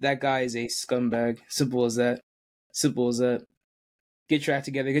 That guy is a scumbag. Simple as that. Simple as that. Get your act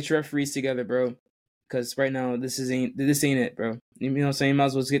together. Get your referees together, bro. Because right now this ain't it, bro. You know what I'm saying? You might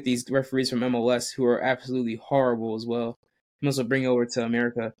as well get these referees from MLS who are absolutely horrible as well. You might as well bring it over to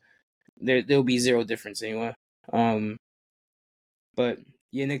America. There'll be zero difference anyway. But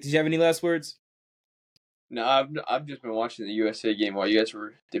yeah, Nick, did you have any last words? No, I've just been watching the USA game while you guys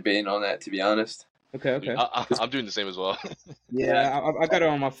were debating on that. To be honest. Okay. I'm doing the same as well. Yeah, I got it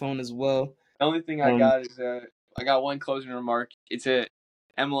on my phone as well. The only thing I got is I got one closing remark. It's a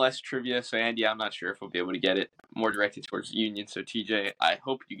MLS trivia. So Andy, I'm not sure if we'll be able to get it. More directed towards Union. So TJ, I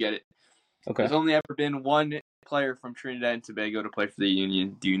hope you get it. Okay. There's only ever been one player from Trinidad and Tobago to play for the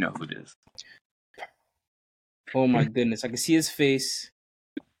Union. Do you know who it is? Oh my goodness, I can see his face.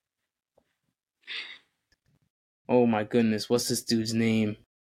 Oh my goodness, what's this dude's name?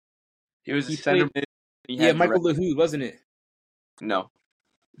 He was a center mid. Yeah, Michael Lahoud, wasn't it? No.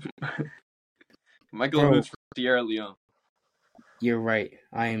 Michael Lahoud's from Sierra Leone. You're right.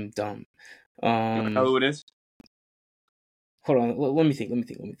 I am dumb. You know who it is? Hold on. Let me think.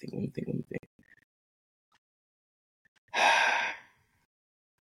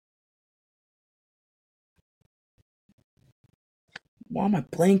 Why am I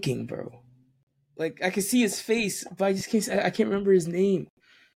blanking, bro? Like I can see his face, but I just can't. I can't remember his name.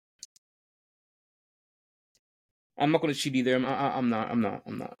 I'm not gonna cheat either. I'm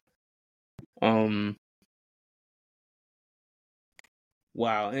not.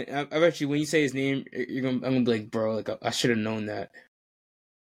 Wow. I've actually, when you say his name, I'm gonna be like, bro, like I should have known that.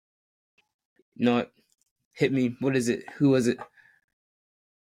 You know what? Hit me. What is it? Who was it?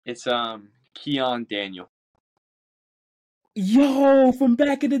 It's Keon Daniel. Yo, from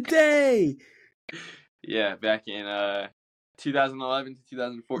back in the day. Yeah, back in 2011 to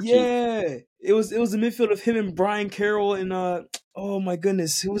 2014. Yeah, it was the midfield of him and Brian Carroll and oh my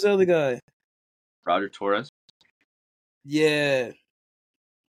goodness, who was the other guy? Roger Torres. Yeah,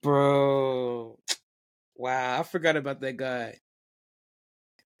 bro. Wow, I forgot about that guy.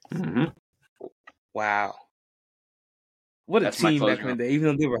 Mm-hmm. Wow, what a That's my team back closing in the day, even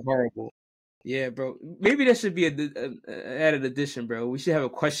though they were horrible. Yeah, bro. Maybe that should be a added addition, bro. We should have a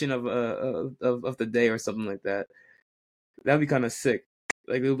question of the day or something like that. That'd be kind of sick.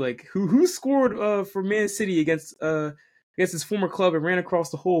 Like, it would be like, who scored for Man City against his former club and ran across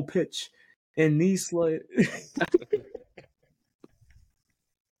the whole pitch and knee slid.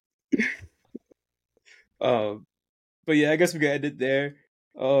 But yeah, I guess we got ended there.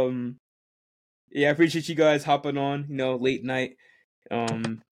 Yeah, I appreciate you guys hopping on. Late night,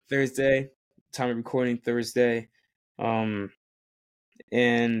 Thursday, time of recording Thursday, and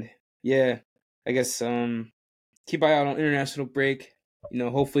yeah, I guess keep eye out on international break.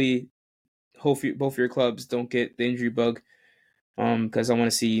 Hopefully both your clubs don't get the injury bug. Because I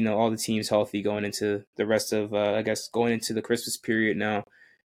want to see all the teams healthy going into the rest of I guess going into the Christmas period now.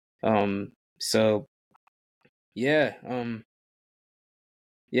 So yeah,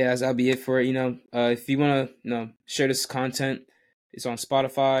 yeah, that'll be it for it. If you want to share this content, it's on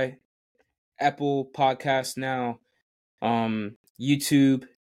Spotify, Apple Podcasts now, YouTube,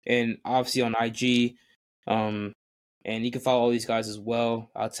 and obviously on IG. And you can follow all these guys as well.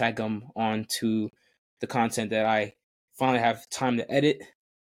 I'll tag them onto the content that I finally have time to edit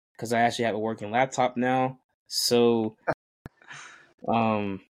because I actually have a working laptop now. So,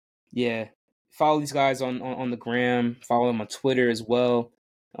 yeah, follow these guys on the gram. Follow them on Twitter as well.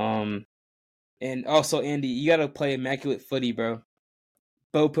 And also Andy, you gotta play Immaculate Footy, bro.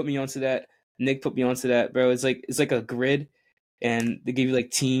 Bo put me onto that. Nick put me onto that, bro. It's like a grid, and they give you like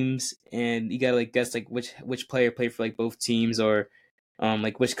teams, and you gotta like guess like which player played for like both teams or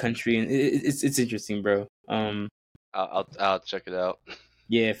like which country, and it's interesting, bro. I'll check it out.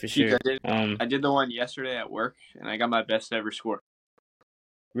 Yeah, for sure. I did the one yesterday at work, and I got my best ever score.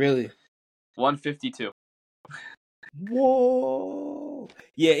 Really? 152. Whoa.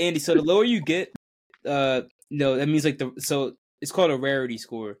 Yeah, Andy. So the lower you get, no, that means like so it's called a rarity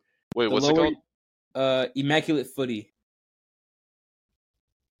score. Wait, what's it called? Immaculate Footy.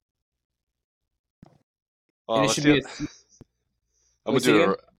 Oh, And it should be. I'm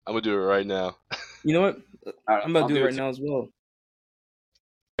gonna do it right now. You know what? Right, I'm about to do it right now as well.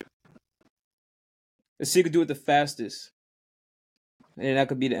 Let's see who can do it the fastest. And that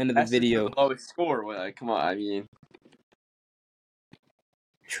could be the end of the video. The lowest score. Well, come on, I mean.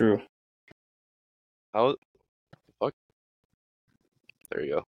 True. How? Fuck. There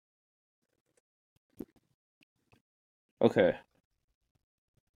you go. Okay.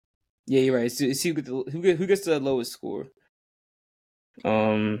 Yeah, you're right. See who gets the lowest score.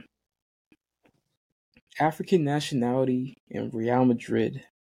 African nationality and Real Madrid.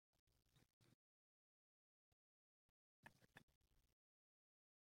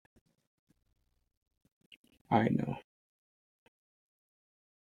 I know.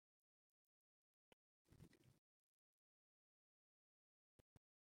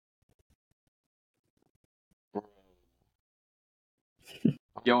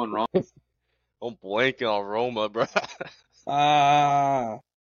 Going wrong. I'm blanking on Roma, bro. Ah.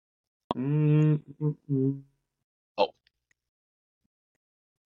 Oh.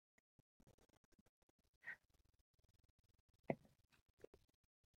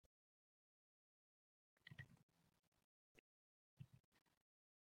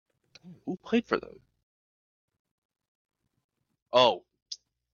 Who played for them? Oh.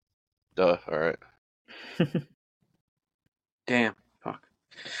 Duh, alright. Damn. Fuck.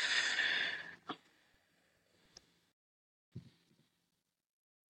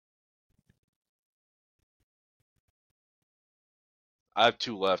 I have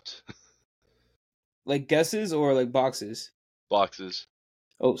 2 left. Like guesses or like boxes? Boxes.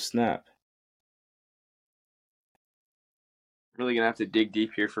 Oh, snap. Really gonna have to dig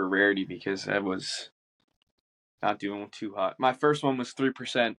deep here for rarity because I was not doing too hot. My first one was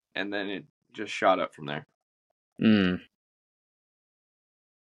 3%, and then it just shot up from there.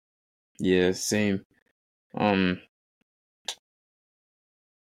 Yeah, same. Bro,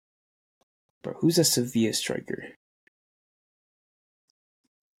 who's a Sevilla striker?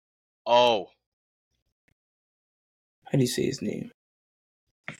 Oh. How do you say his name?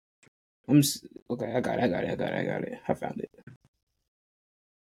 Okay, I got it. I found it.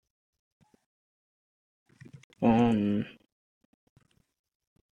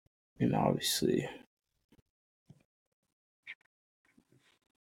 And obviously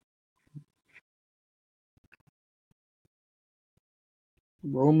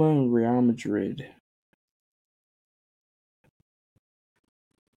Roma and Real Madrid.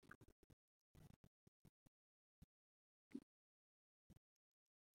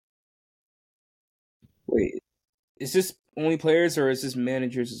 Wait, is this only players or is this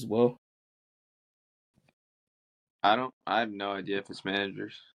managers as well? I have no idea if it's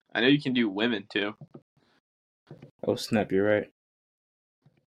managers. I know you can do women too. Oh snap, you're right.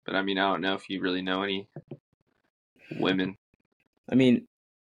 But I mean, I don't know if you really know any women. I mean,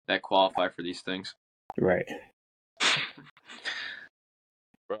 that qualify for these things. Right.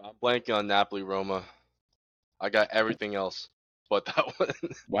 Bro, I'm blanking on Napoli Roma. I got everything else but that one.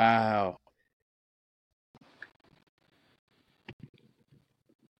 Wow.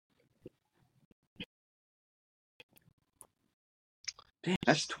 Damn,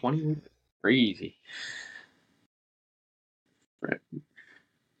 that's 20. Crazy. Right.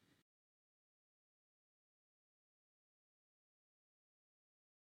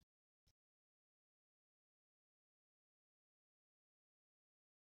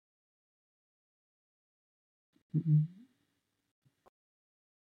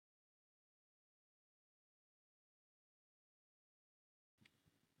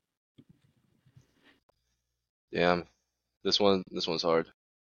 Damn. This one's hard.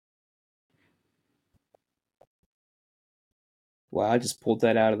 Wow, I just pulled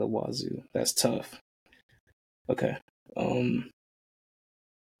that out of the wazoo. That's tough. Okay. I'm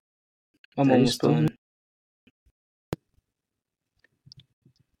almost done.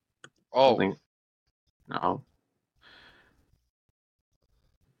 Oh. No.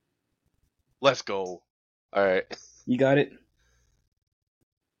 Let's go. All right. You got it?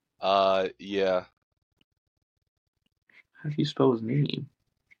 Yeah. How do you spell his name?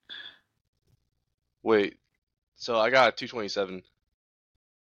 Wait. So I got 227.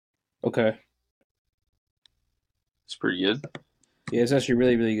 Okay. It's pretty good. Yeah, it's actually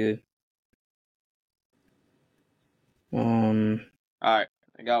really, really good. All right,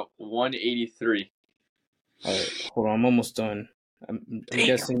 I got 183. All right, hold on. I'm almost done. I'm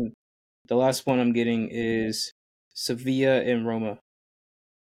guessing the last one I'm getting is Sevilla and Roma.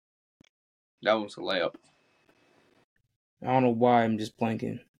 That one's a layup. I don't know why I'm just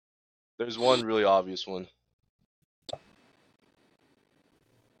blanking. There's one really obvious one.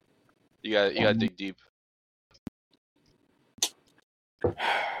 You gotta dig deep. Come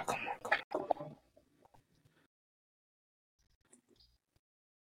on.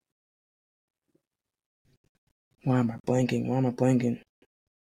 Why am I blanking?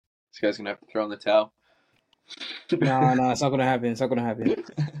 This guy's gonna have to throw in the towel. No, it's not gonna happen. Okay.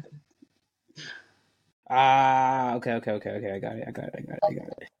 I got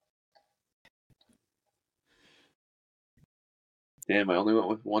it. Damn, I only went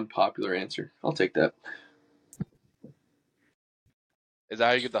with one popular answer. I'll take that. Is that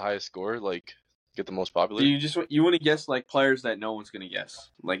how you get the highest score? Like, get the most popular? Do you want to guess like players that no one's gonna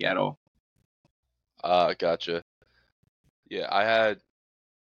guess, like at all? Gotcha. Yeah, I had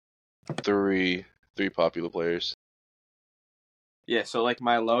three popular players. Yeah, so like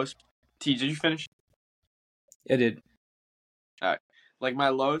my lowest. T, did you finish? I did. All right. Like my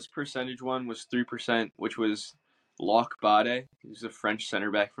lowest percentage one was 3%, which was Loc Bade. He's a French center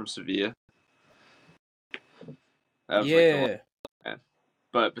back from Sevilla. That was yeah.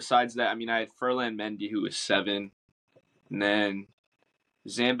 But besides that, I mean, I had Ferland Mendy, who was 7. And then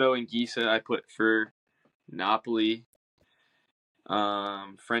Zambo and Gisa I put for Napoli.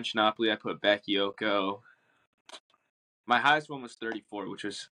 French Napoli, I put Bakayoko. My highest one was 34, which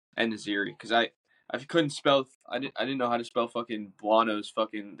was En-Nesyri, because I couldn't spell. I didn't know how to spell fucking Buono's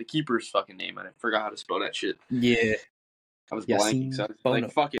the keeper's fucking name. I forgot how to spell that shit. Yeah. I was blanking, so I was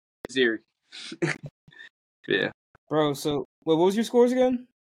like, fuck it, En-Nesyri. Yeah. Bro, so what was your scores again?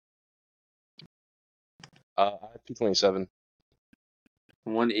 I had 227.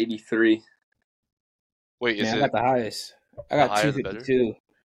 183. Wait, is it? I got the highest. I got 252.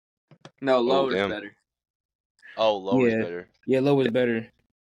 No, lower is better. Oh, lower is better. Yeah, lower is better.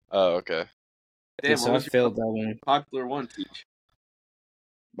 Oh, okay. Damn, so I failed that one. Popular one, Teach.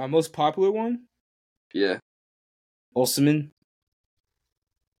 My most popular one? Yeah. Osimhen.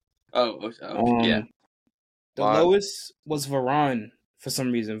 Oh, yeah. The lowest was Varane for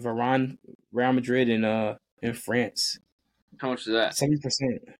some reason. Varane, Real Madrid in France. How much is that?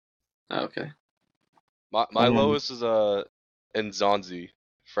 70%. Oh, okay. My lowest is Nzonzi,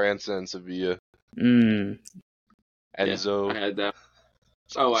 France and Sevilla. Enzo. Yeah, I had that.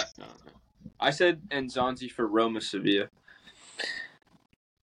 Oh, I said Nzonzi for Roma Sevilla.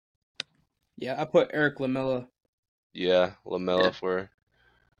 Yeah, I put Eric Lamela. Yeah, Lamela for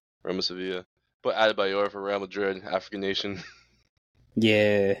Roma Sevilla. Put Adebayor for Real Madrid, African nation.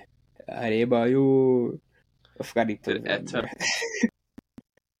 Yeah. Adebayo. I forgot he played for them, Eto. bro.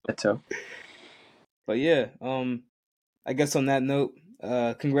 Eto. But yeah, I guess on that note,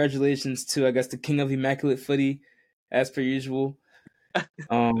 congratulations to the king of immaculate footy, as per usual.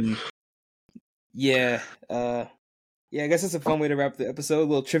 Yeah, yeah, I guess it's a fun way to wrap the episode. A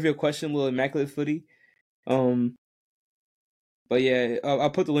little trivial question, a little immaculate footy. But yeah, I'll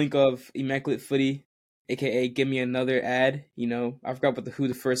put the link of immaculate footy, aka give me another ad. You know, I forgot what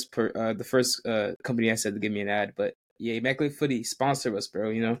the first company I said to give me an ad, but yeah, immaculate footy sponsor us, bro.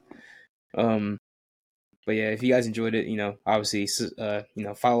 You know, but yeah, if you guys enjoyed it, you know, obviously,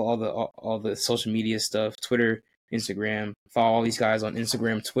 follow all the social media stuff, Twitter, Instagram. Follow all these guys on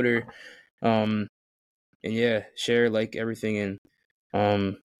Instagram, Twitter, and yeah, share, like, everything,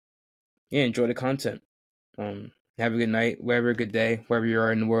 and yeah, enjoy the content. Have a good night, wherever, good day, wherever you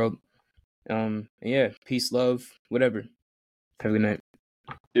are in the world. And yeah, peace, love, whatever. Have a good night.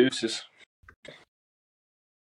 Deuces.